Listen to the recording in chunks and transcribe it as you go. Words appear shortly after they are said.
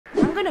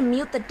gonna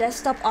mute the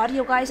desktop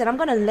audio, guys, and I'm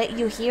gonna let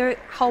you hear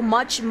how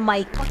much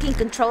my fucking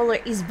controller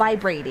is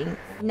vibrating.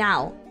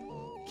 Now,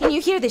 can you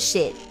hear this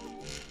shit?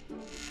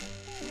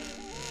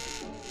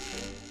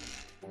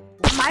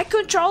 My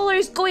controller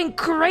is going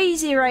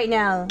crazy right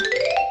now.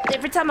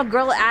 Every time a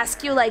girl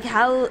asks you like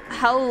how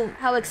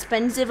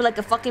expensive like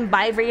a fucking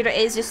vibrator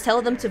is, just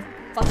tell them to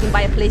fucking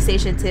buy a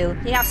PlayStation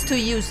 2. It has 2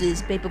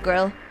 uses, baby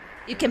girl.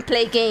 You can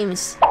play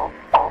games.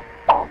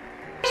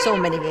 So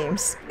many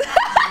games.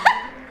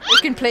 You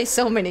can play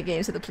so many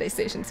games with the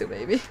PlayStation 2,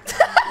 baby.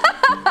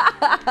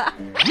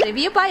 If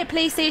you buy a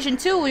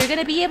PlayStation 2, you're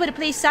gonna be able to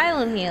play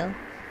Silent Hill.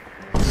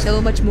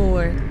 So much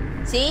more.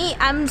 See,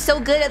 I'm so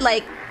good at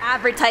like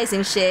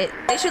advertising shit.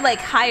 They should like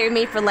hire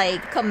me for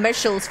like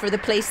commercials for the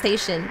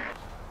PlayStation.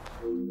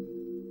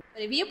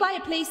 But if you buy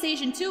a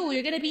PlayStation 2,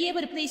 you're gonna be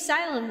able to play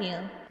Silent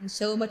Hill and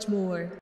so much more.